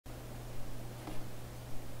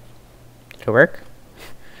Did it work?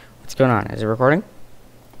 What's going on? Is it recording?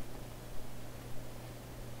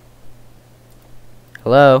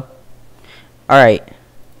 Hello? Alright.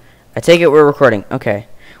 I take it we're recording. Okay.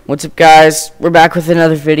 What's up, guys? We're back with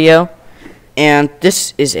another video. And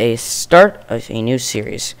this is a start of a new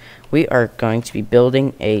series. We are going to be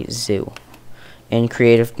building a zoo in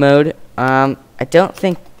creative mode. I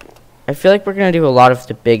feel like we're going to do a lot of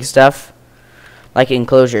the big stuff, like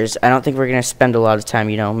enclosures. I don't think we're going to spend a lot of time,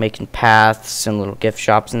 making paths and little gift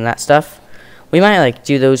shops and that stuff. We might,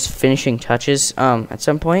 do those finishing touches at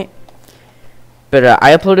some point. But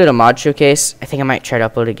I uploaded a mod showcase. I think I might try to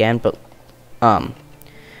upload again, but I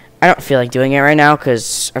don't feel like doing it right now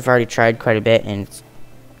because I've already tried quite a bit and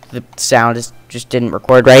the sound just didn't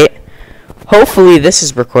record right. Hopefully this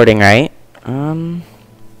is recording right.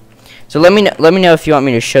 So let me know if you want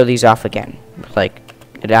me to show these off again, like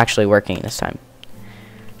it actually working this time.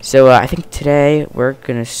 So I think today we're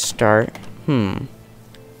gonna start. We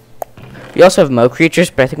also have Mo creatures,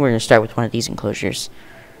 but I think we're gonna start with one of these enclosures.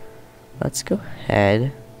 Let's go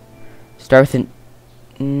ahead. Start with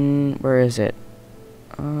where is it?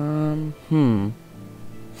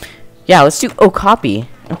 Yeah, let's do Okapi.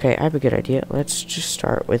 Okay, I have a good idea. Let's just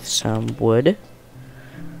start with some wood.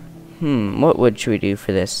 What wood should we do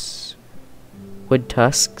for this? Wood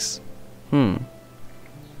tusks?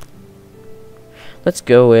 Let's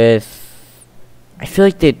go with... I feel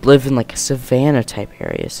like they'd live in like a savanna type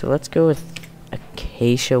area, so let's go with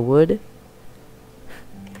acacia wood.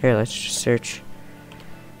 Here, let's just search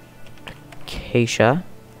acacia.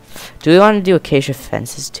 Do we want to do acacia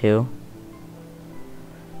fences too?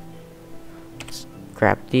 Let's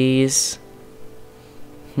grab these.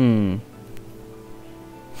 What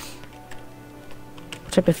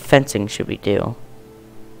type of fencing should we do?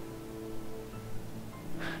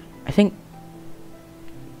 I think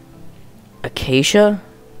acacia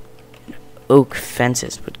and oak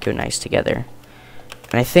fences would go nice together.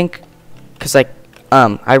 And I think, cause I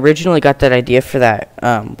originally got that idea for that.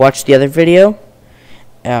 Watch the other video.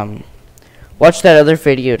 Watch that other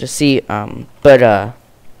video to see. But I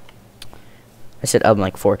said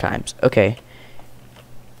like 4 times. Okay.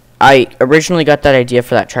 I originally got that idea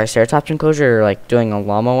for that Triceratops enclosure, or like doing a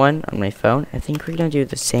llama one on my phone. I think we're gonna do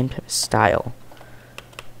the same type of style.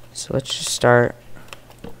 So let's just start.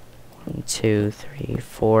 1, 2, 3,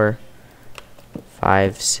 4,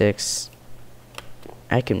 5, 6.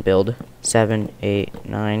 I can build 7, 8,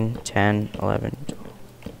 9, 10, 11, 12.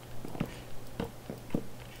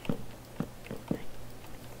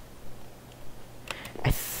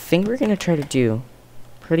 I think we're gonna try to do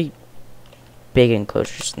pretty big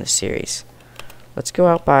enclosures in this series. Let's go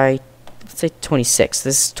out by, let's say 26.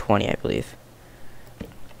 This is 20, I believe.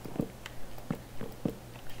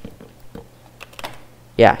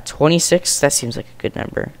 Yeah, 26. That seems like a good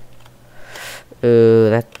number.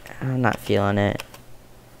 Ooh, I'm not feeling it.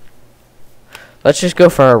 Let's just go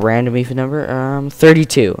for a random even number.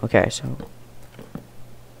 32. Okay, so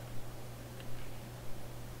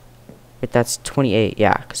wait, that's 28.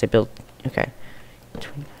 Yeah, because I built. Okay,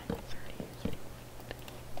 29,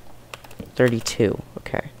 30, 32.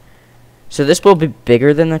 Okay, so this will be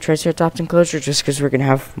bigger than the Triceratops enclosure, just because we're gonna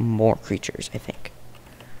have more creatures, I think.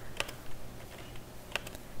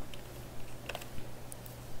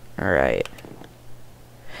 All right.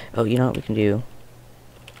 Oh, you know what we can do?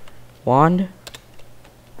 Wand.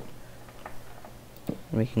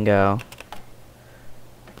 We can go.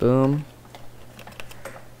 Boom.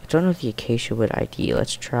 I don't know the acacia wood ID.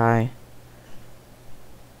 Let's try.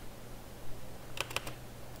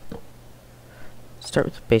 Start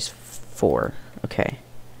with base 4. Okay.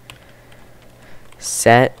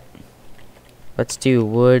 Set. Let's do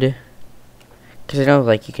wood. Because I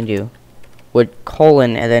know you can do wood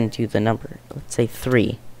colon and then do the number. Let's say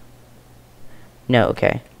 3. No,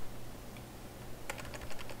 okay.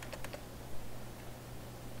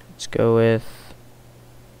 Let's go with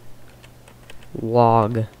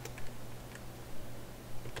log.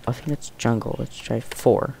 I think that's jungle. Let's try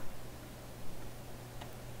 4.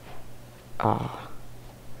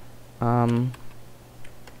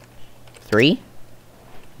 3?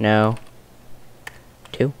 No.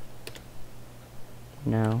 2?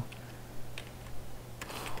 No.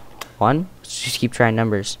 1? Let's just keep trying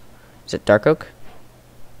numbers. Is it dark oak?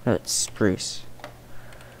 No, it's spruce.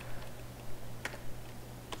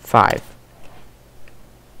 5.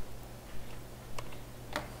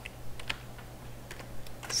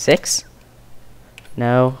 6?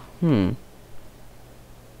 No. Did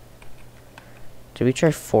we try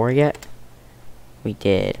 4 yet? We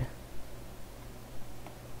did.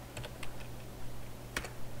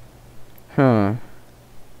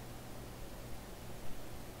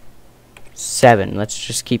 7. Let's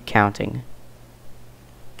just keep counting.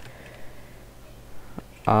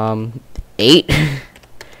 8.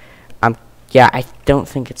 Yeah, I don't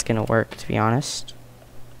think it's gonna work, to be honest.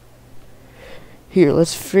 Here,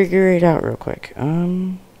 let's figure it out real quick.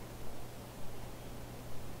 Alright,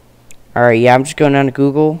 yeah, I'm just going down to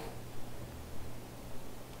Google.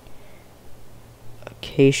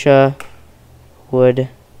 Acacia wood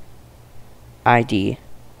ID.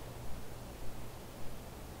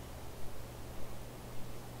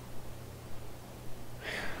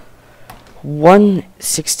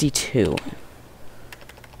 $162.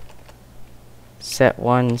 Set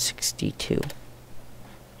 162.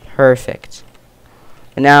 Perfect.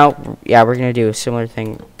 And now, yeah, we're gonna do a similar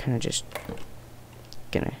thing. Kind of just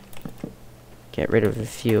gonna get rid of a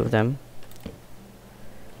few of them,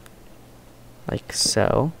 like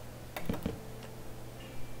so.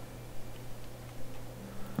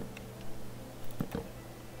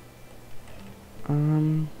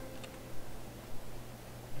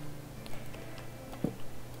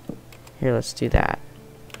 Here, let's do that.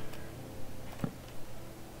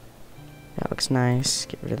 That looks nice.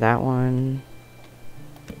 Get rid of that one.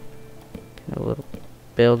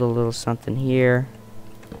 Build a little something here.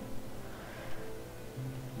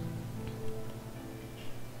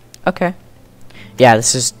 Okay. Yeah,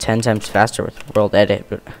 this is 10 times faster with World Edit,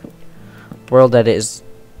 but World Edit is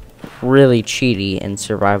really cheaty in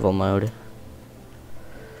survival mode.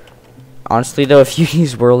 Honestly, though, if you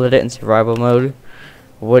use World Edit in survival mode,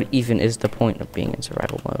 what even is the point of being in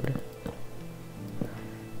survival mode?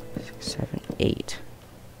 6, 7, 8.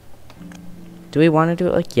 Do we want to do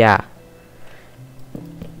it like, yeah.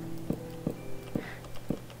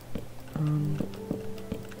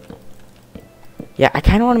 Yeah, I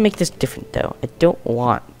kind of want to make this different, though. I don't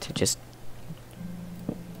want to just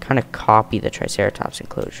kind of copy the Triceratops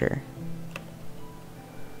enclosure.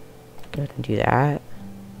 Go ahead and do that.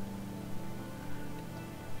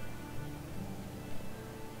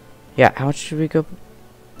 Yeah, how much should we go?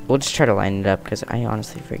 We'll just try to line it up, because I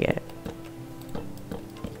honestly forget.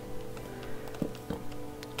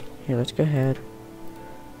 Here, let's go ahead.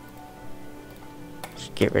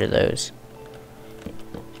 Just get rid of those.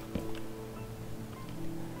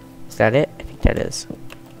 Is that it? I think that is.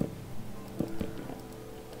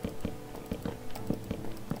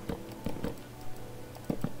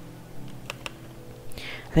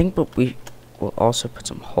 I think, but we will also put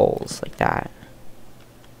some holes like that.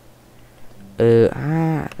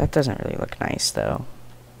 That doesn't really look nice, though.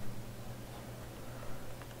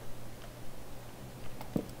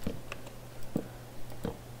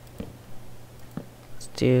 Let's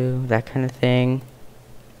do that kind of thing.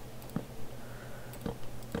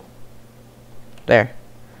 There.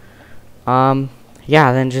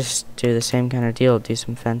 Yeah, then just do the same kind of deal. Do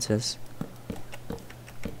some fences.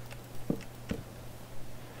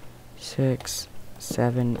 6,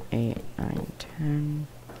 7, 8, 9, 10,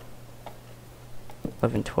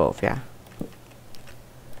 11, 12, yeah.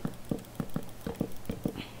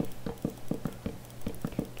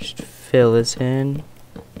 Just fill this in.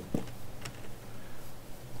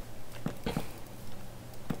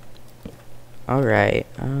 Alright,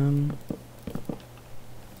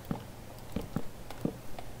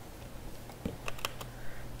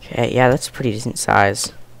 okay, yeah, that's a pretty decent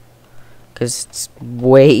size. Because it's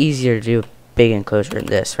way easier to do a big enclosure in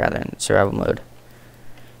this rather than survival mode.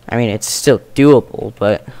 I mean, it's still doable,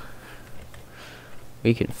 but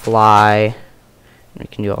we can fly, and we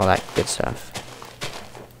can do all that good stuff.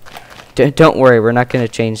 Don't worry, we're not going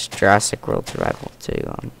to change Jurassic World Survival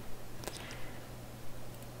to,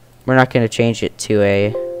 we're not going to change it to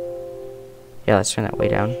a, yeah, let's turn that way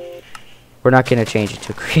down. We're not going to change it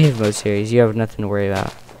to a creative mode series. You have nothing to worry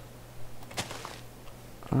about.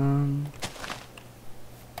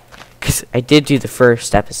 Because I did do the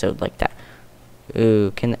first episode like that.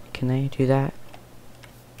 Ooh, can I do that?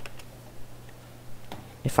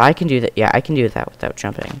 If I can do that, yeah, I can do that without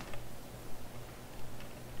jumping.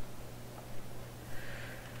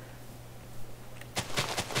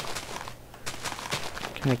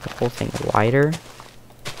 Can I make the whole thing wider?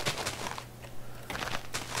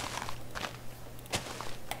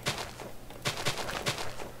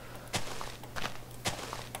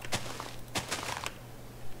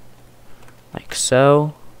 Like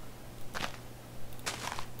so.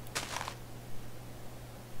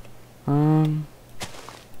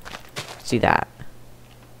 Let's do that.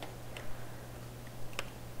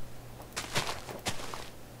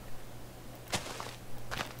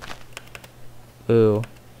 Ooh.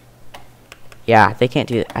 Yeah, they can't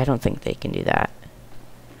do that. I don't think they can do that.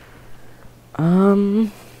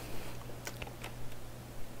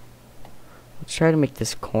 Let's try to make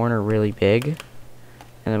this corner really big.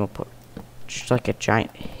 And then we'll put just like a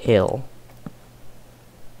giant hill.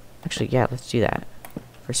 Actually, yeah, let's do that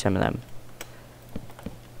for some of them.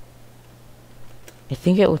 I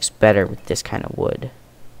think it looks better with this kind of wood.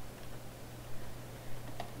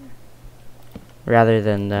 Rather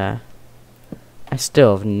than the... I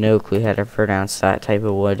still have no clue how to pronounce that type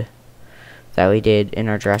of wood that we did in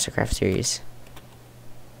our Jurassic Craft series.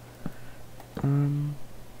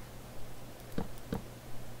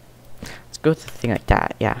 Let's go with the thing like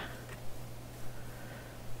that, yeah.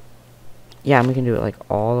 Yeah, and we can do it like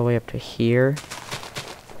all the way up to here.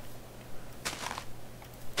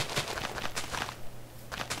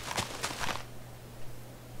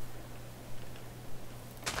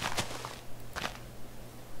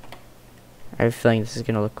 I have a feeling this is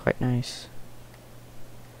going to look quite nice.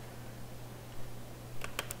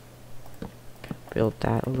 Build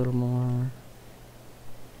that a little more.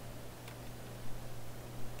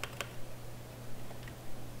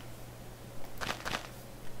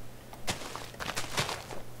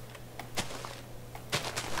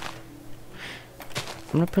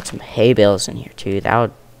 I'm going to put some hay bales in here too. That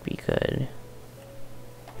would be good.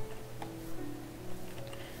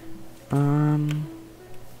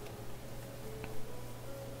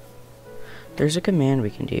 There's a command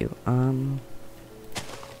we can do.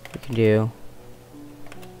 We can do.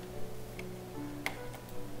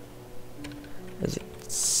 Is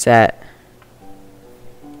it set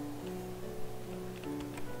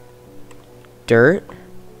dirt,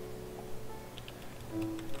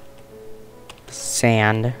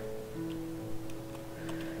 sand,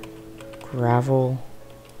 gravel,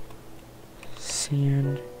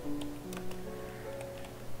 sand,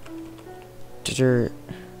 dirt.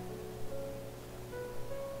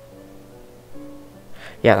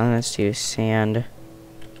 Yeah, and let's do sand,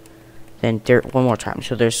 then dirt one more time.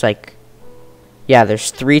 So there's like, yeah,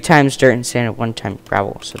 there's 3 times dirt and sand and 1 time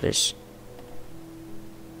gravel. So there's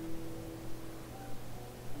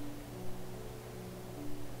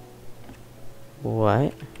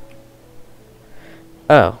what?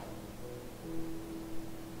 Oh.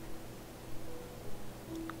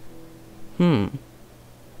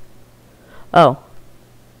 Oh.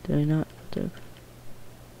 Did I not do?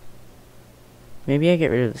 Maybe I get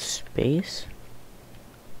rid of the space?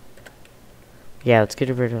 Yeah, let's get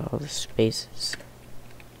rid of all the spaces.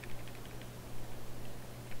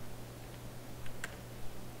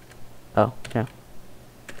 Oh, no.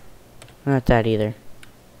 Not that either.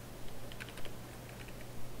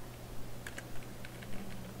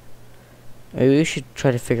 Maybe we should try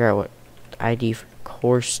to figure out what ID for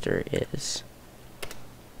coaster is.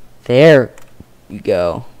 There you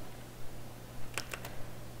go.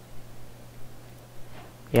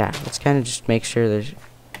 Yeah, let's kind of just make sure there's...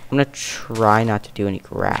 I'm going to try not to do any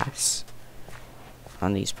grass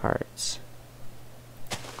on these parts.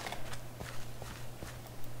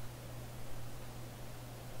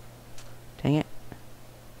 Dang it.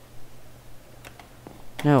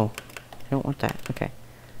 No, I don't want that. Okay.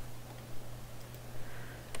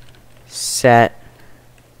 Set.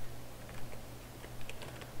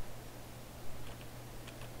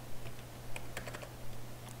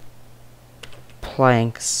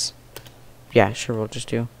 Planks. Yeah, sure, we'll just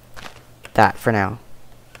do that for now,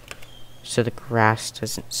 so the grass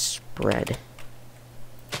doesn't spread,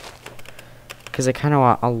 because I kind of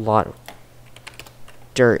want a lot of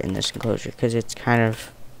dirt in this enclosure, because it's kind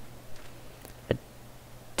of a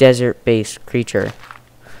desert-based creature.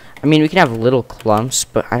 I mean, we can have little clumps,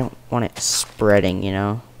 but I don't want it spreading, you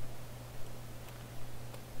know?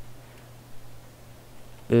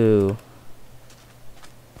 Ooh.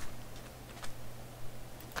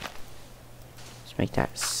 Make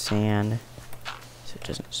that sand so it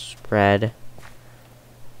doesn't spread.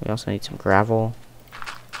 We also need some gravel.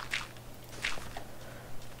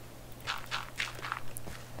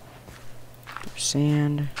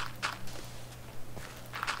 Sand.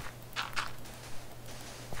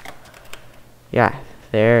 Yeah,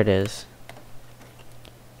 there it is.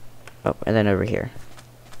 Oh, and then over here.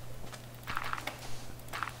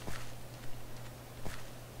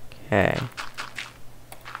 Okay.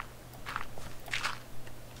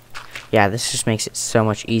 Yeah, this just makes it so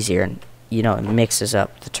much easier, and you know, it mixes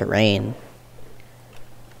up the terrain.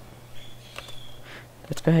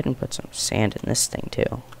 Let's go ahead and put some sand in this thing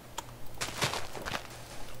too.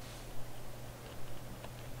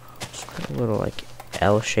 Just put a little like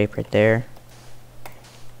L shape right there.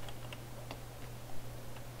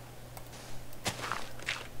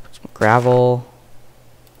 Put some gravel.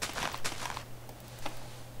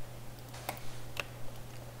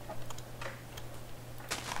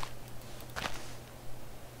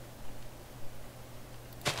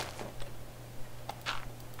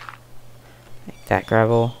 that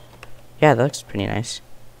gravel. Yeah, that looks pretty nice.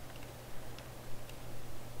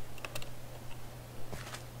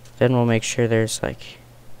 Then we'll make sure there's like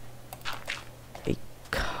a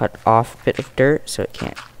cut off bit of dirt so it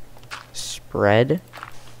can't spread,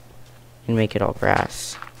 and make it all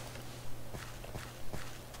grass.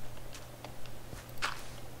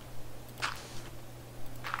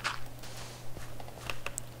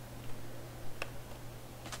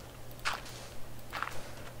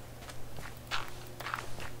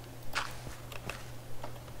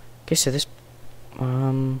 Okay, so this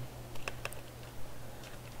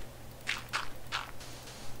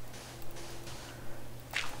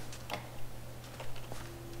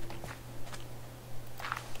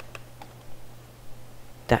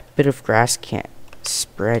that bit of grass can't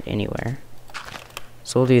spread anywhere.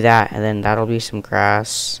 So we'll do that, and then that'll be some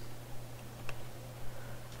grass.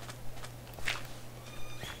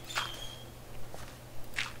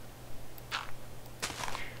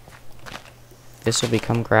 This will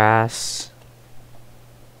become grass.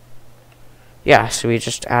 Yeah, so we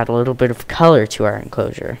just add a little bit of color to our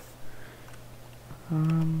enclosure. Let's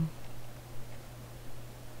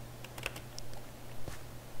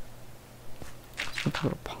make a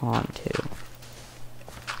little pond too.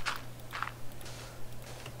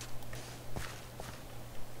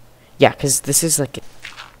 Yeah, because this is like a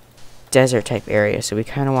desert type area, so we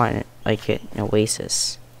kind of want it like an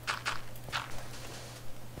oasis.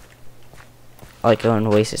 Like an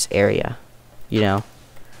oasis area, you know,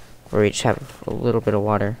 where we just have a little bit of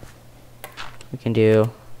water. We can do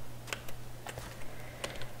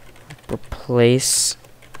replace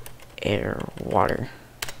air water.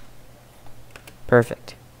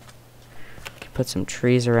 Perfect. We can put some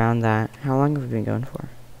trees around that. How long have we been going for?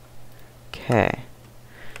 Okay.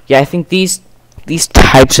 Yeah, I think these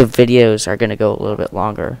types of videos are gonna go a little bit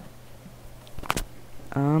longer.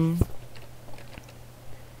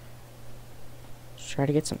 Try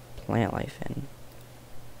to get some plant life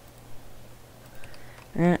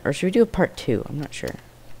in. Or should we do a part 2? I'm not sure.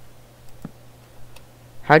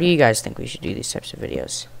 How do you guys think we should do these types of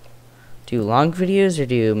videos? Do long videos or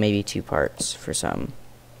do maybe 2 parts for some?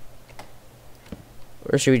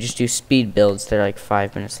 Or should we just do speed builds that are like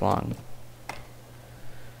 5 minutes long?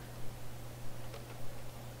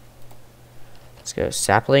 Let's go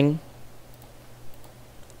sapling.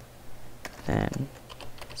 Then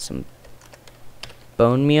some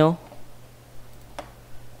bone meal.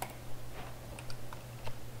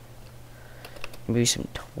 Maybe some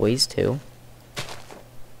toys too.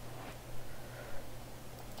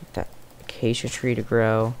 Get that acacia tree to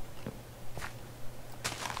grow.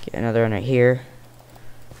 Get another one right here.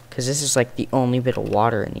 Because this is like the only bit of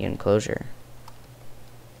water in the enclosure.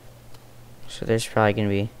 So there's probably going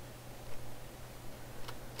to be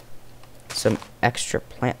some extra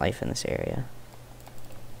plant life in this area.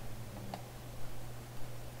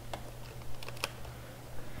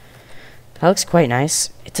 That looks quite nice.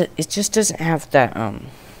 It just doesn't have that,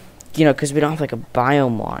 you know, because we don't have like a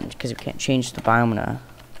biome wand, because we can't change the biome in a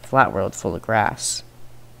flat world full of grass.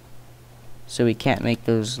 So we can't make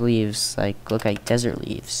those leaves like look like desert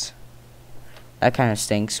leaves. That kind of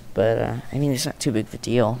stinks, but I mean, it's not too big of a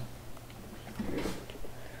deal.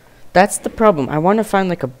 That's the problem. I want to find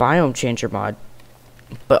like a biome changer mod,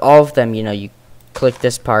 but all of them, you know, you click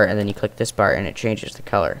this part and then you click this part and it changes the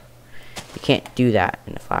color. You can't do that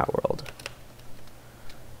in a flat world.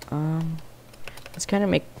 Let's kind of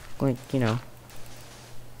make like, you know,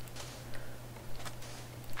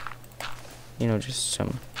 just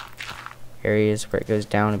some areas where it goes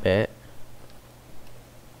down a bit.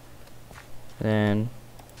 And then,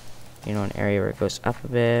 you know, an area where it goes up a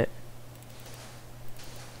bit.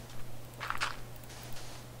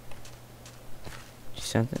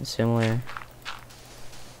 Something similar.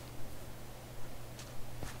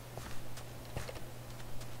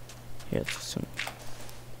 Here's some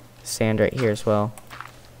sand right here as well.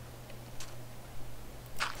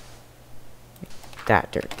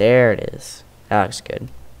 That dirt. There it is. That looks good.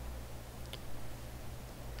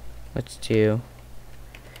 Let's do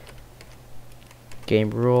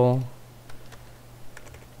game rule.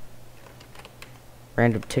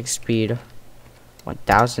 Random tick speed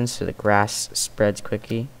 1000 so the grass spreads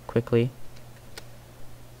quickly.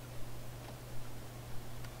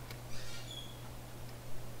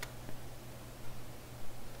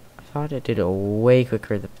 I thought it did it way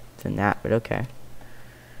quicker than that, but okay.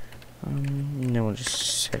 And then we'll just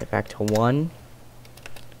set it back to 1.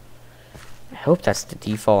 I hope that's the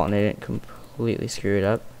default and I didn't completely screw it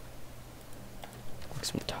up.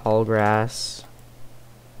 Some tall grass.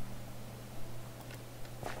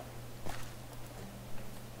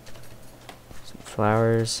 Some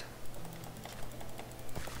flowers.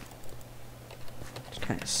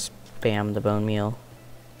 kind of spam the bone meal.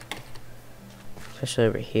 Especially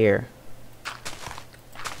over here.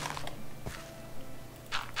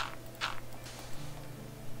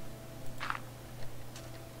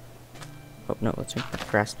 Oh no, let's make the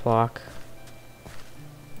grass block.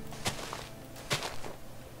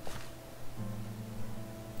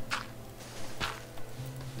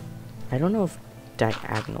 I don't know if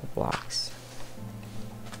diagonal blocks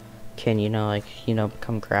can,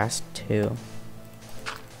 become grass too.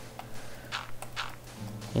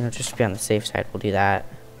 Just to be on the safe side, we'll do that.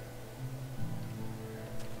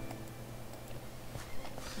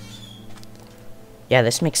 Yeah,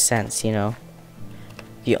 this makes sense, The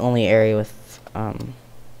only area with,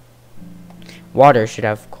 water should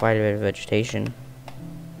have quite a bit of vegetation.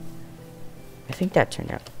 I think that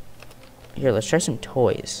turned out. Here, let's try some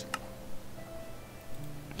toys.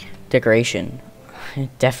 Decoration. I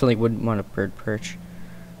definitely wouldn't want a bird perch.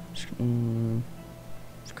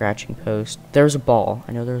 Scratching post. There's a ball.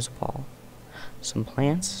 I know there's a ball. Some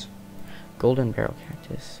plants. Golden barrel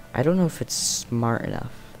cactus. I don't know if it's smart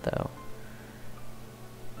enough, though,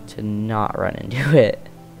 to not run into it.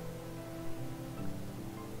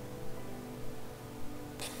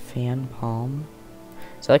 Fan palm.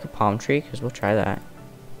 Is that like a palm tree? Because we'll try that.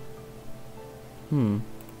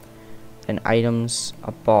 And items,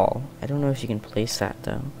 a ball. I don't know if you can place that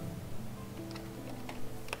though.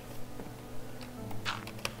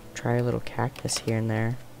 Try a little cactus here and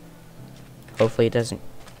there. Hopefully it doesn't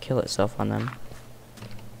kill itself on them.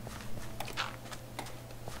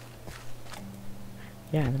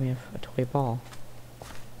 Yeah, then we have a toy ball.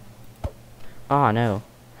 Oh no.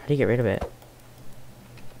 How do you get rid of it?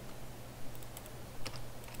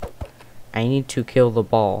 I need to kill the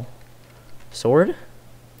ball. Sword?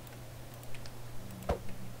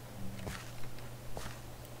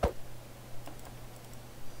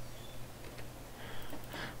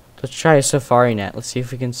 Let's try a safari net. Let's see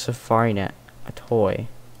if we can safari net a toy.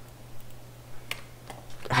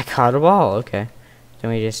 I caught a ball. Okay.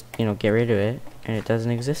 Then we just, get rid of it, and it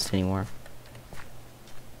doesn't exist anymore.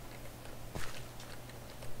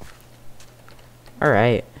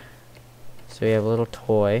 Alright. So we have a little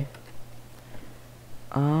toy.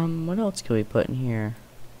 What else can we put in here?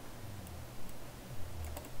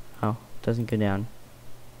 Oh, doesn't go down.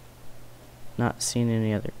 Not seeing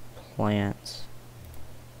any other plants.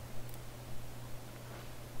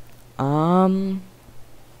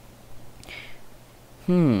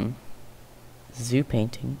 Zoo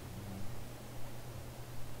painting.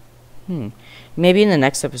 Maybe in the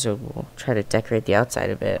next episode we'll try to decorate the outside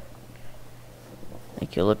of it.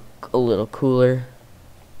 Make it look a little cooler.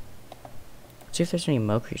 Let's see if there's any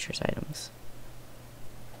Mo Creatures items.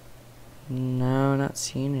 No, not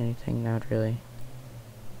seeing anything, not really.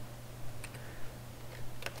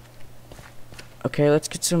 Okay, let's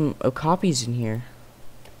get some Okapis in here.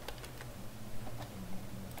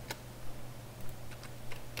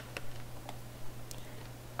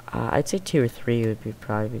 I'd say 2 or 3 would be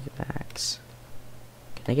probably the max.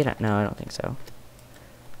 Can I get it? No, I don't think so.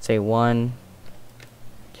 I'd say 1,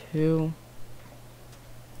 2,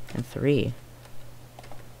 and 3.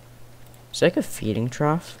 Is it like a feeding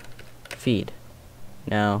trough? Feed.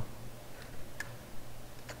 No.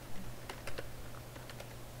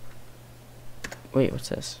 Wait, what's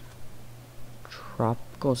this?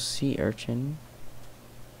 Tropical sea urchin.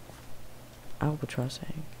 Albatross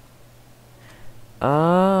egg.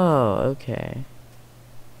 Oh, okay.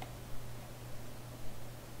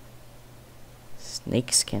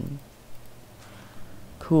 Snakeskin.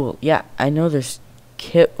 Cool. Yeah, I know there's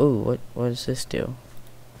ooh, what does this do?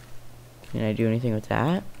 Can I do anything with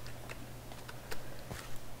that?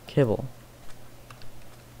 Kibble.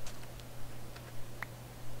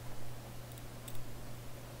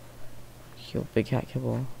 Yo, big cat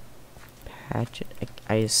kibble. Patch.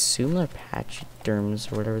 I assume they're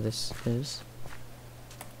pachyderms or whatever this is.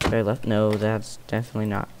 I left. No, that's definitely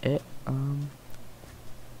not it.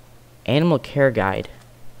 Animal care guide.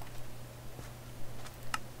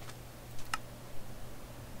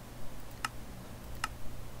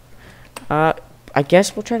 I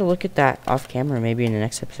guess we'll try to look at that off camera maybe in the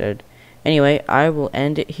next episode. Anyway, I will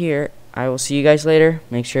end it here. I will see you guys later.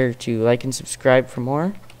 Make sure to like and subscribe for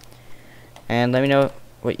more. And let me know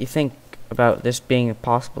what you think about this being a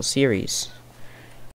possible series.